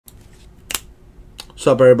What's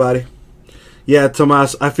up, everybody? Yeah,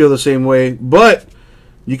 Tomas, I feel the same way. But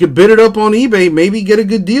you could bid it up on eBay, maybe get a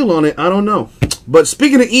good deal on it. I don't know. But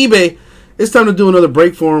speaking of eBay, it's time to do another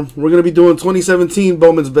break for him. We're going to be doing 2017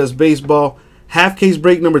 Bowman's Best Baseball. Half case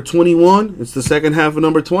break number 21. It's the second half of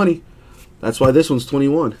number 20. That's why this one's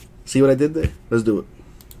 21. See what I did there? Let's do it.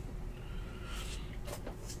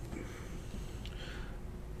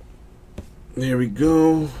 There we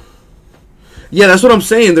go. Yeah, that's what I'm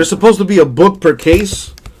saying. There's supposed to be a book per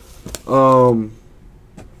case. I'm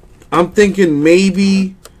thinking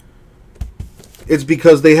maybe it's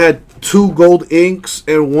because they had 2 gold inks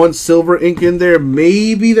and 1 silver ink in there.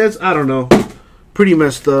 Maybe that's, I don't know. Pretty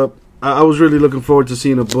messed up. I was really looking forward to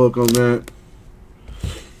seeing a book on that.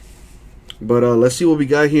 But let's see what we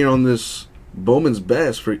got here on this Bowman's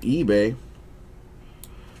Best for eBay.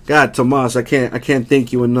 God, Tomas, I can't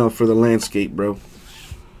thank you enough for the landscape, bro.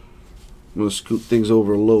 I'm gonna scoot things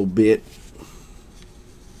over a little bit.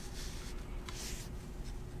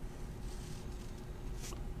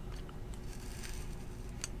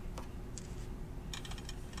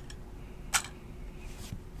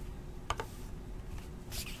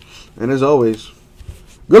 And as always,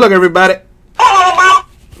 good luck, everybody.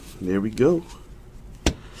 There we go.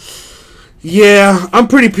 Yeah, I'm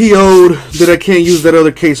pretty PO'd that I can't use that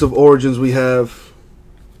other case of Origins we have.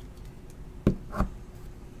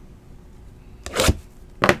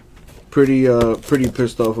 Pretty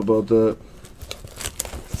pissed off about that.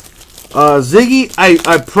 Ziggy,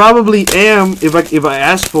 I probably am. If I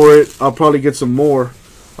ask for it, I'll probably get some more.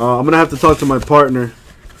 I'm gonna have to talk to my partner.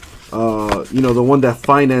 You know, the one that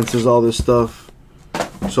finances all this stuff,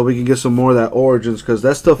 so we can get some more of that Origins, because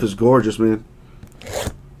that stuff is gorgeous, man.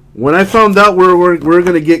 When I found out we're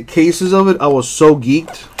gonna get cases of it, I was so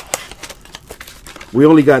geeked. We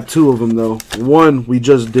only got 2 of them though. One we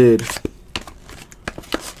just did.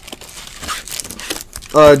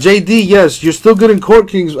 JD, yes, you're still good in Court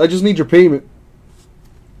Kings. I just need your payment.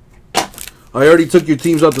 I already took your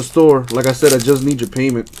teams out the store. Like I said, I just need your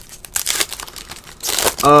payment.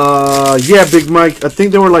 Yeah, Big Mike. I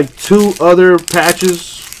think there were like 2 other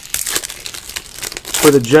patches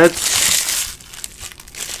for the Jets.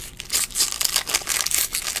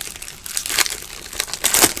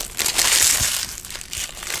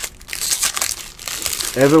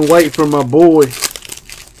 Evan White from my boy.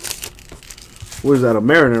 What is that, a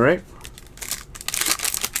Mariner, right?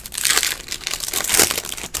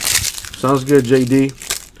 Sounds good,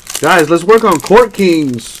 JD. Guys, let's work on Court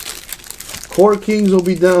Kings. Court Kings will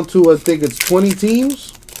be down to, I think it's 20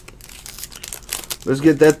 teams. Let's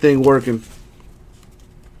get that thing working.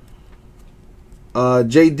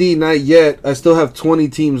 JD, not yet. I still have 20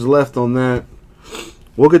 teams left on that.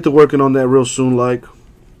 We'll get to working on that real soon, like.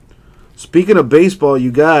 Speaking of baseball,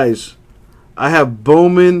 you guys, I have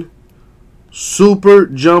Bowman Super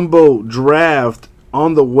Jumbo Draft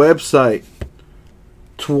on the website.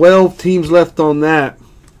 12 teams left on that.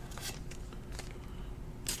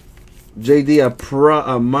 JD,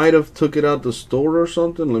 I might have took it out the store or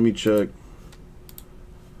something. Let me check.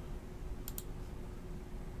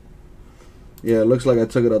 Yeah, it looks like I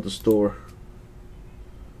took it out the store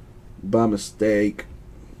by mistake.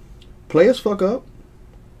 Play as fuck up.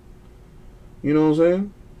 You know what I'm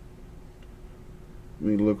saying?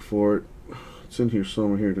 Let me look for it. It's in here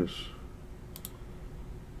somewhere. Here it is.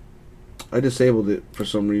 I disabled it for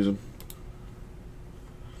some reason.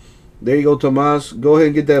 There you go, Tomas. Go ahead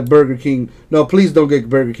and get that Burger King. No, please don't get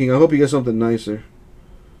Burger King. I hope you get something nicer.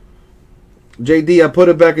 JD, I put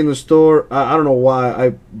it back in the store. I don't know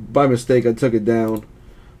why. By mistake, I took it down.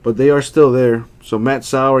 But they are still there. So, Matt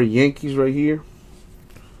Sauer, Yankees right here.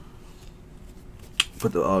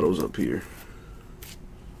 Put the autos up here.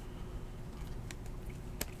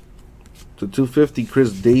 To 250,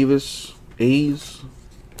 Chris Davis, A's.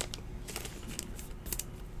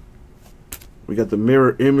 We got the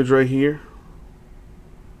mirror image right here.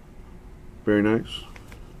 Very nice.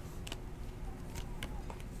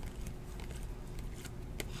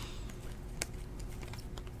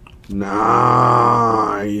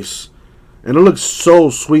 Nice. And it looks so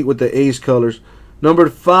sweet with the A's colors. Number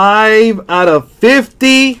 5 out of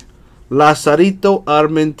 50. Lazarito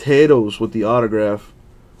Armenteros with the autograph.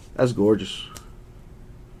 That's gorgeous.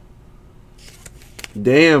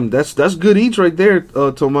 Damn, that's good eats right there,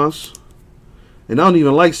 Tomas. And I don't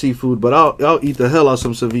even like seafood, but I'll eat the hell out of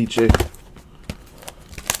some ceviche.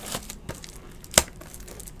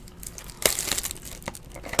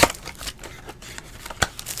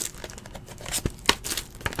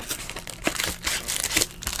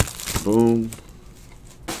 Boom.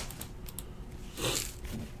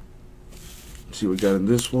 Let's see what we got in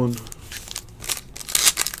this one.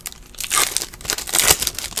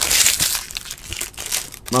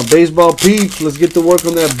 My baseball peeps, let's get to work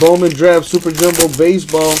on that Bowman Draft Super Jumbo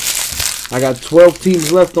Baseball. I got 12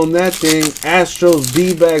 teams left on that thing. Astros,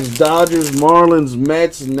 D-backs, Dodgers, Marlins,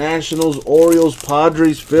 Mets, Nationals, Orioles,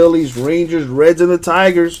 Padres, Phillies, Rangers, Reds, and the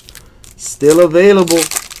Tigers. Still available.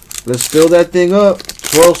 Let's fill that thing up.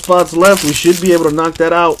 12 spots left. We should be able to knock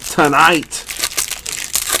that out tonight.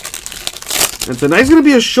 And tonight's going to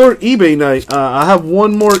be a short eBay night. I have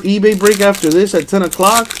one more eBay break after this at 10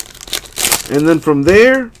 o'clock. And then from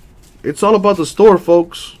there, it's all about the store,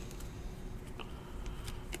 folks.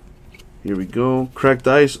 Here we go. Cracked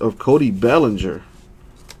ice of Cody Bellinger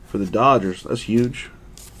for the Dodgers. That's huge.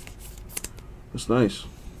 That's nice.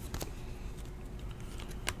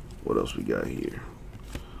 What else we got here?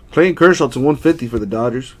 Clayton Kershaw to 150 for the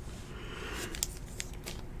Dodgers.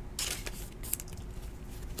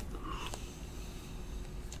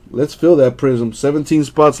 Let's fill that prism. 17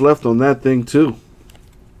 spots left on that thing, too.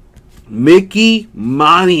 Mickey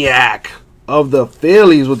Moniak of the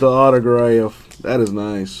Phillies with the autograph. That is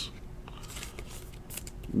nice.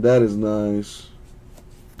 That is nice.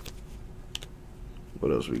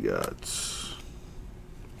 What else we got?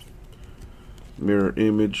 Mirror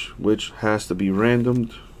image, which has to be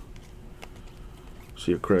randomed.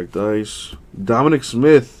 See a cracked ice. Dominic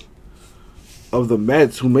Smith of the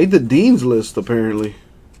Mets, who made the Dean's list, apparently.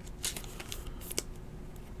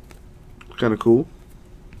 Kind of cool.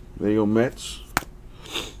 There you go, Mets.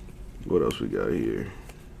 What else we got here?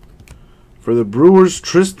 For the Brewers,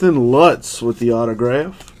 Tristan Lutz with the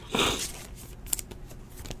autograph.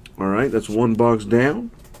 Alright, that's one box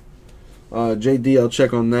down. JD, I'll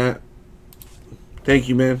check on that. Thank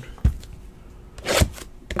you, man.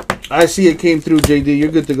 I see it came through, JD.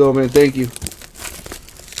 You're good to go, man. Thank you.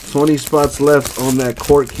 20 spots left on that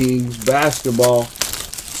Court Kings basketball.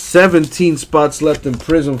 17 spots left in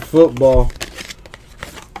Prism football.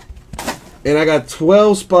 And I got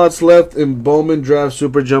 12 spots left in Bowman Draft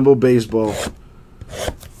Super Jumbo Baseball.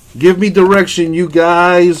 Give me direction, you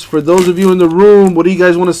guys. For those of you in the room, what do you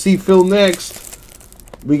guys want to see fill next?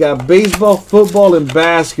 We got baseball, football, and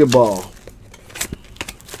basketball.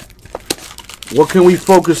 What can we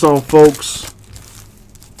focus on, folks?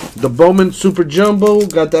 The Bowman Super Jumbo,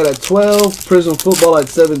 got that at 12. Prism football at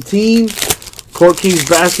 17. Court Kings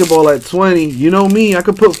basketball at 20. You know me, I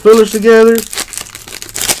could put fillers together.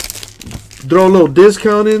 Throw a little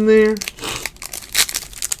discount in there.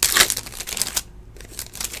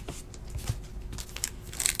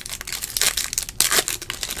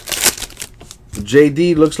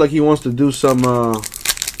 JD looks like he wants to do some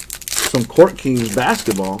Court Kings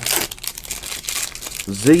basketball.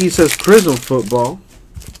 Ziggy says Prism football.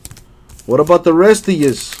 What about the rest of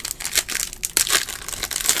yous?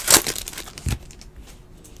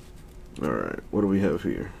 Alright, what do we have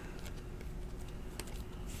here?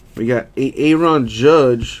 We got Aaron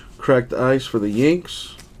Judge, cracked ice for the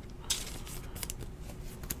Yanks.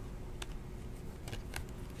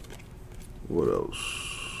 What else?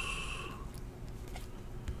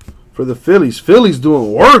 For the Phillies. Phillies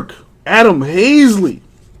doing work. Adam Hazley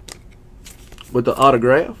with the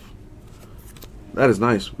autograph. That is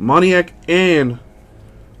nice. Moniak and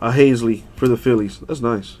a Hazley for the Phillies. That's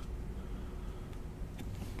nice.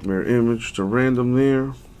 Mirror image to random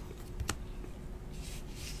there.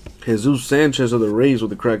 Jesus Sanchez of the Rays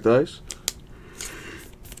with the cracked ice.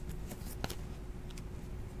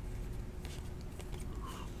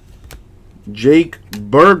 Jake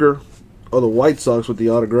Berger of the White Sox with the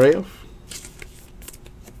autograph.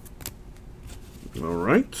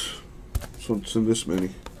 Alright. So it's in this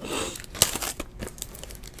many.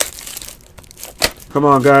 Come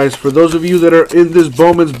on, guys. For those of you that are in this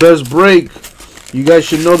Bowman's Best Break, you guys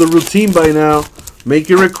should know the routine by now. Make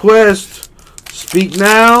your request. Speak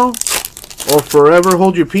now or forever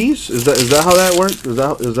hold your peace. Is that how that works? Is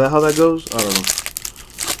that how that goes? I don't know.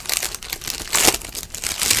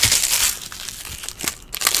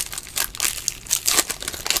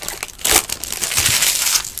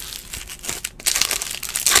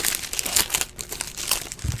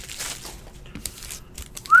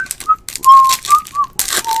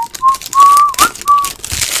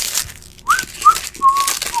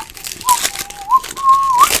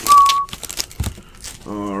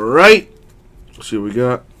 Right, let's see what we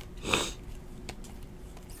got.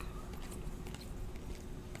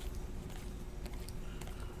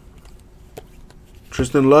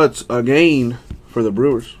 Tristan Lutz again for the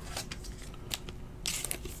Brewers.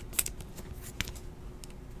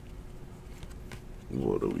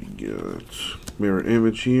 What do we got? Mirror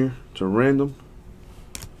image here to random.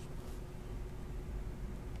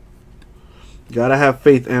 Gotta have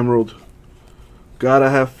faith, Emerald.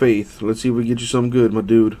 Gotta have faith. Let's see if we get you something good, my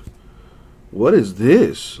dude. What is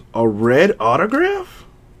this? A red autograph?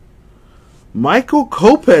 Michael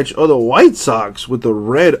Kopech of the White Sox with the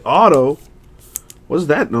red auto. What's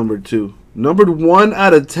that numbered to? Numbered 1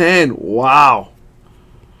 out of 10. Wow.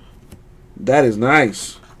 That is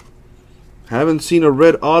nice. Haven't seen a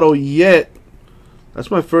red auto yet.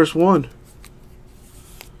 That's my first one.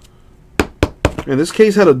 And this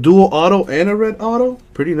case had a dual auto and a red auto.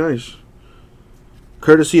 Pretty nice.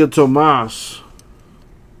 Courtesy of Tomas.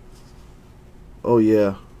 Oh,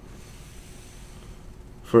 yeah.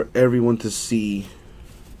 For everyone to see.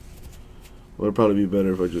 Well, it'd probably be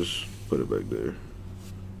better if I just put it back there.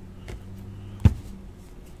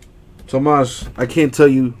 Tomas, I can't tell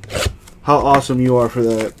you how awesome you are for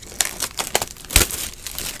that.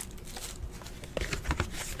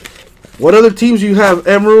 What other teams you have,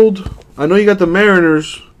 Emerald? I know you got the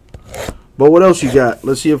Mariners, but what else you got?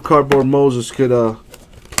 Let's see if Cardboard Moses could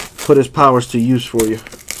put his powers to use for you.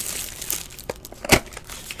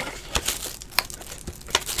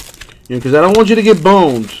 Yeah, because I don't want you to get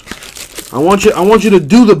boned. I want you to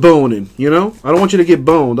do the boning. You know, I don't want you to get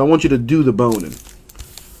boned. I want you to do the boning.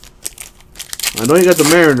 I know you got the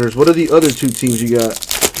Mariners. What are the other two teams you got?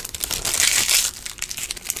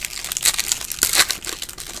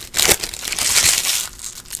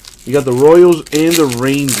 You got the Royals and the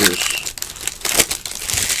Rangers.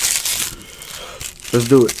 Let's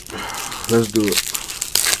do it. Let's do it.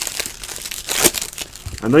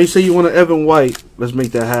 I know you say you want an Evan White. Let's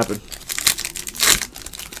make that happen.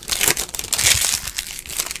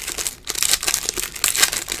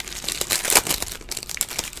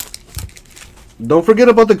 Don't forget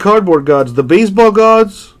about the cardboard gods. The baseball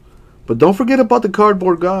gods. But don't forget about the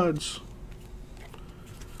cardboard gods.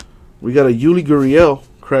 We got a Yuli Gurriel.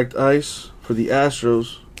 Cracked ice for the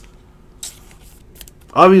Astros.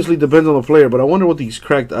 Obviously depends on the player, but I wonder what these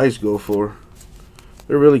cracked ice go for.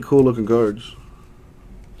 They're really cool looking cards.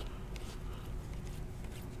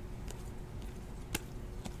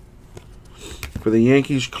 For the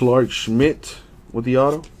Yankees, Clark Schmidt with the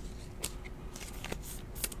auto.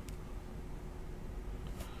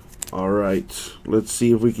 Alright, let's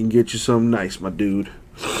see if we can get you something nice, my dude.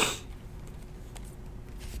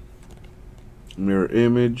 Mirror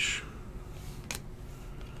image.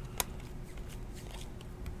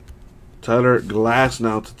 Tyler Glass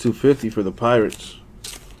now to 250 for the Pirates.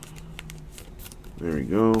 There we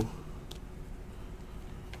go.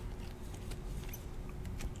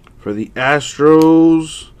 For the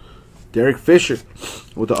Astros, Derek Fisher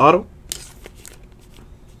with the auto.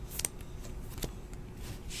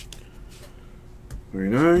 Very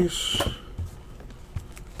nice.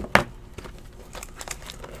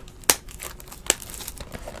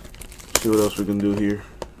 See what else we can do here.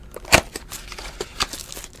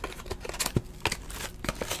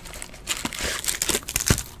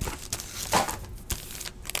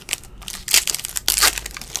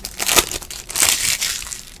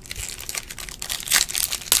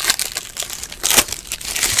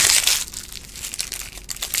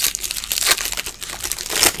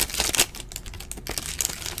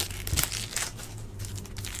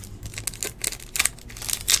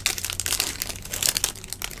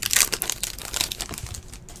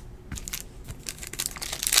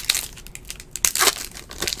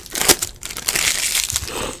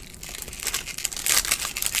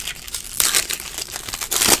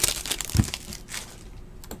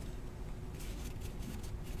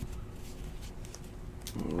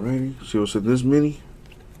 Alrighty, see what's in this mini.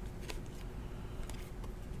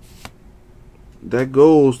 That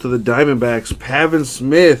goes to the Diamondbacks. Pavin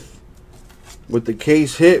Smith with the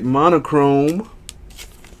case hit monochrome. There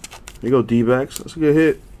you go, D-backs. That's a good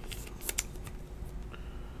hit.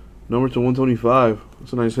 Number to 125.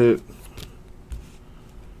 That's a nice hit.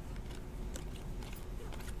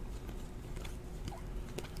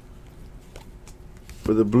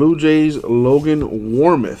 For the Blue Jays, Logan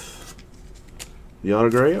Warmoth. The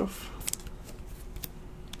autograph.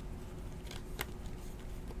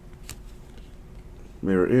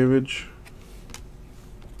 Mirror image.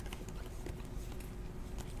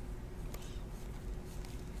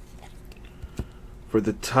 For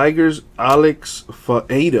the Tigers, Alex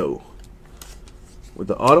Faedo with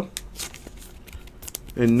the auto.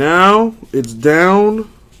 And now it's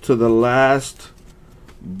down to the last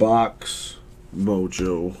box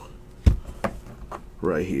mojo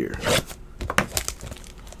right here.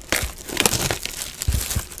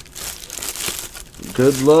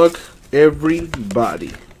 Good luck,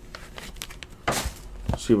 everybody.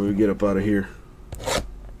 Let's see what we get up out of here.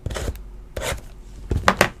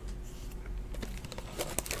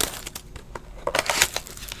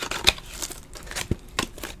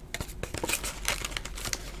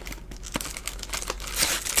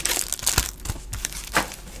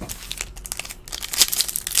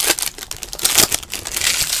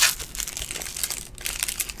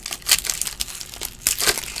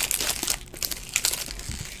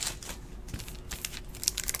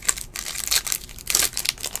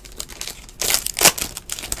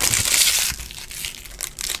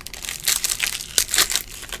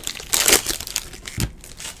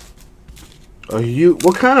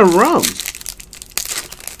 What kind of rum?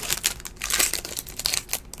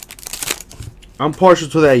 I'm partial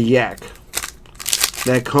to that yak.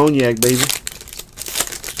 That cognac, baby.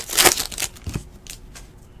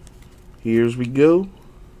 Here's we go.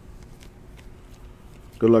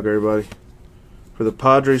 Good luck, everybody. For the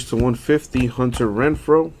Padres to 150, Hunter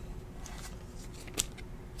Renfroe.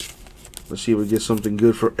 Let's see if we get something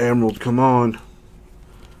good for Emerald. Come on.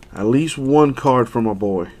 At least one card for my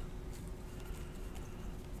boy.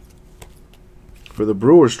 For the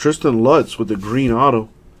Brewers, Tristan Lutz with the green auto.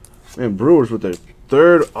 Man, Brewers with their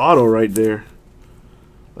third auto right there.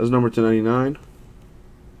 That's number 299.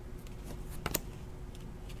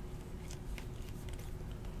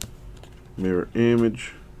 Mirror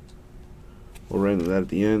image. We'll random that at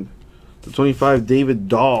the end. The 25, David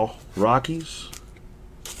Dahl, Rockies.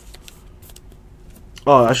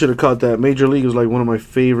 Oh, I should have caught that. Major League is like one of my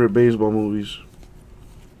favorite baseball movies.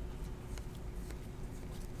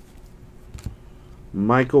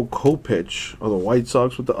 Michael Kopech of the White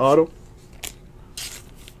Sox with the auto.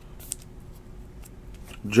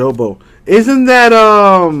 Jobo. Isn't that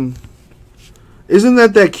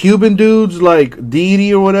that Cuban dude's like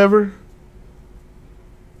deity or whatever?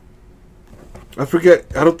 I forget.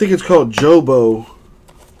 I don't think it's called Jobo.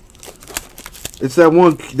 It's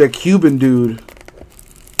that Cuban dude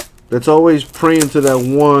that's always praying to that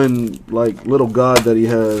one like little god that he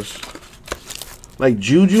has. Like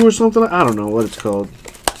Juju or something? I don't know what it's called.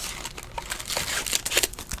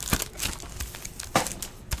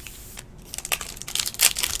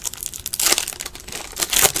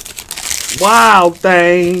 Wild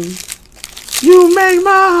thing, you make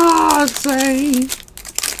my heart sing.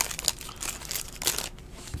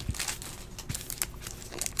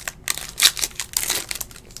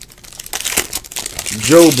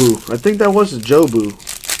 Jobu. I think that was a Jobu.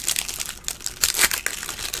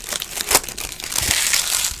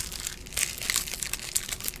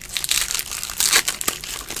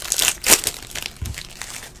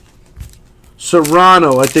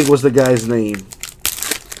 Serrano, I think was the guy's name.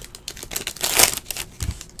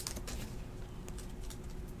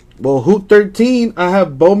 Well, Hoot 13, I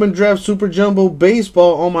have Bowman Draft Super Jumbo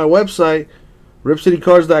Baseball on my website,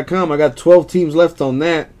 ripcitycards.com. I got 12 teams left on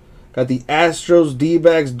that. Got the Astros,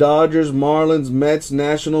 D-backs, Dodgers, Marlins, Mets,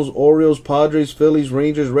 Nationals, Orioles, Padres, Phillies,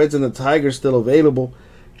 Rangers, Reds, and the Tigers still available.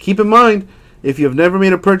 Keep in mind, if you have never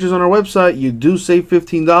made a purchase on our website, you do save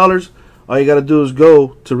 $15. All you got to do is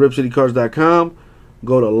go to ripcitycards.com,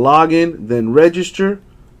 go to login, then register,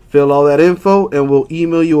 fill all that info, and we'll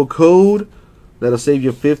email you a code that'll save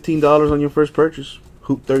you $15 on your first purchase.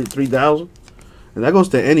 Hoop 33,000. And that goes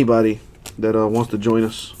to anybody that wants to join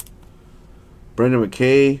us. Brendan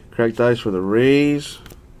McKay, cracked ice for the Rays.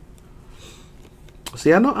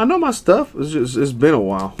 See, I know my stuff. It's been a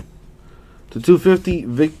while. To 250,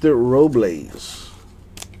 Victor Robles.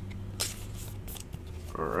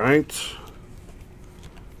 All right.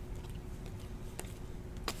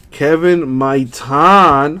 Kevin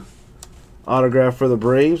Maitan, autograph for the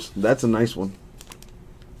Braves. That's a nice one.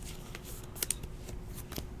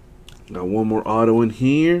 Got one more auto in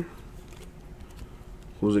here.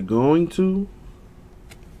 Who's it going to?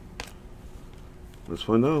 Let's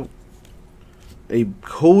find out. A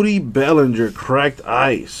Cody Bellinger cracked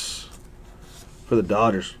ice for the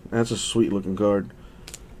Dodgers. That's a sweet looking card.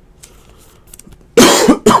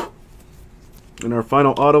 And our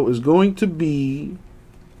final auto is going to be...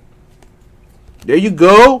 There you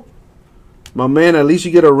go. My man, at least you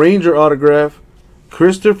get a Ranger autograph.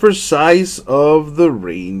 Christopher Sice of the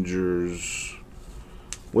Rangers.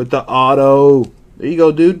 With the auto. There you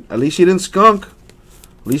go, dude. At least you didn't skunk.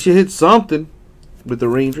 At least you hit something with the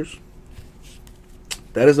Rangers.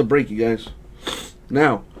 That is a break, you guys.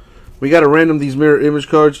 Now, we got to random these mirror image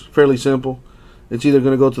cards. Fairly simple. It's either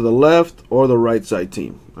going to go to the left or the right side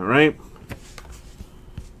team. All right?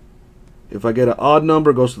 If I get an odd number,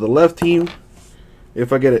 it goes to the left team.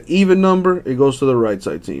 If I get an even number, it goes to the right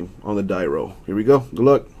side team on the die roll. Here we go. Good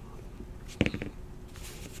luck.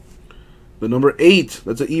 The number 8,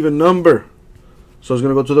 that's an even number. So it's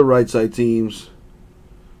going to go to the right side teams.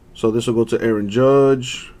 So this will go to Aaron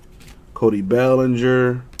Judge, Cody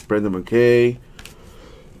Bellinger, Brendan McKay.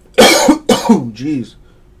 Oh, jeez.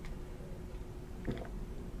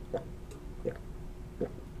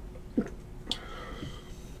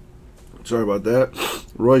 Sorry about that.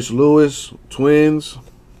 Royce Lewis, Twins.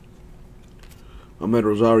 Ahmed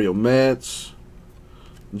Rosario, Mets.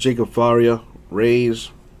 Jacob Faria,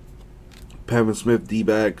 Rays. Pavin Smith,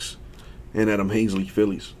 D-backs. And Adam Hazley,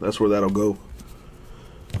 Phillies. That's where that'll go.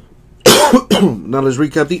 Now let's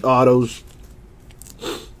recap the autos.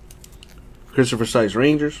 Christopher Sice,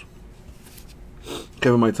 Rangers.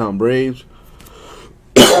 Kevin Maitan, Braves.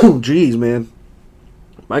 Jeez, man.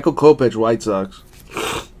 Michael Kopech, White Sox.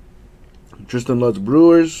 Tristan Lutz,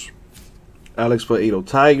 Brewers. Alex Faedo,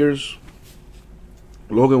 Tigers.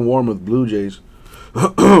 Logan Warmoth, Blue Jays.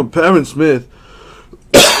 Pavin Smith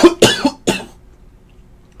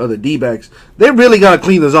of the D-backs. They really got to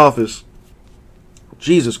clean this office.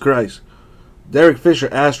 Jesus Christ. Derek Fisher,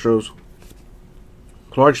 Astros.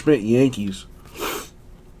 Clark Schmidt, Yankees.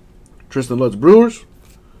 Tristan Lutz, Brewers.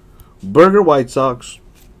 Berger, White Sox.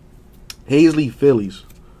 Hazley, Phillies.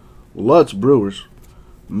 Lutz, Brewers.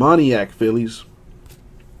 Moniak, Phillies.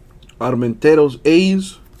 Armenteros,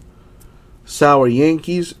 A's. Sauer,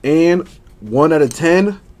 Yankees. And 1 out of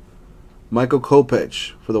 10, Michael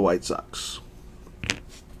Kopech for the White Sox.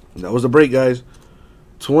 That was the break, guys.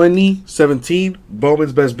 2017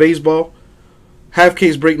 Bowman's Best Baseball. Half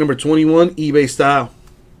case break number 21, eBay style.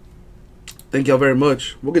 Thank y'all very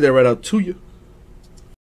much. We'll get that right out to you.